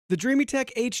The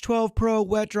Dreametech H12 PRO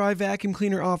wet dry vacuum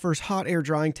cleaner offers hot air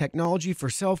drying technology for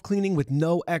self-cleaning with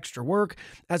no extra work,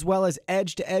 as well as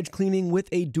edge-to-edge cleaning with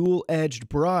a dual-edged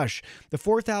brush. The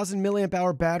 4,000 milliamp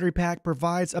hour battery pack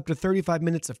provides up to 35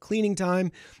 minutes of cleaning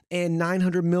time, and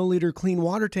 900 milliliter clean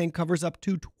water tank covers up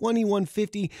to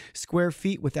 2,150 square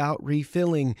feet without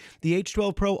refilling. The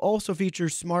H12 PRO also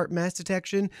features smart mess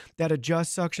detection that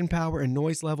adjusts suction power and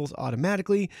noise levels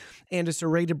automatically, and a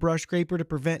serrated brush scraper to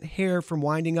prevent hair from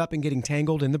winding up and getting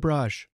tangled in the brush.